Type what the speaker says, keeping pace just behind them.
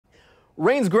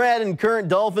Reigns grad and current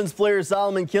Dolphins player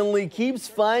Solomon Kindley keeps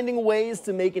finding ways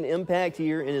to make an impact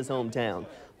here in his hometown.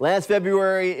 Last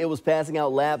February, it was passing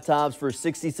out laptops for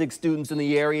 66 students in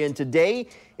the area, and today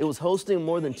it was hosting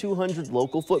more than 200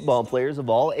 local football players of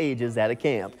all ages at a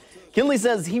camp. Kindley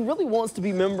says he really wants to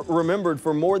be remembered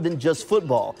for more than just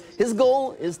football. His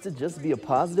goal is to just be a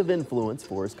positive influence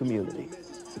for his community.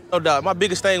 No doubt. My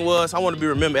biggest thing was I want to be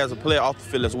remembered as a player off the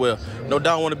field as well. No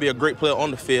doubt I want to be a great player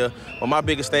on the field, but my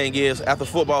biggest thing is after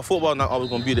football not always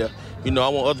going to be there. You know, I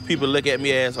want other people to look at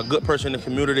me as a good person in the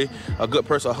community, a good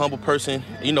person, a humble person,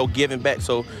 you know, giving back.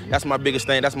 So that's my biggest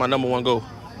thing. That's my number one goal.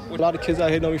 A lot of kids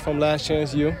out here know me from Last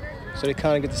Chance U, so they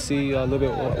kind of get to see a little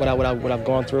bit what I've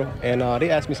gone through. And they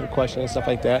ask me some questions and stuff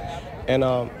like that. And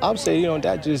I would say, you know,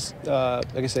 that just,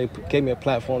 like I say, gave me a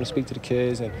platform to speak to the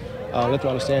kids and let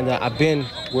them understand that I've been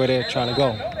where they're trying to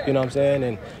go. You know what I'm saying?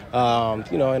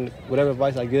 And, you know, and whatever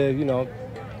advice I give, you know,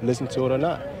 listen to it or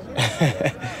not.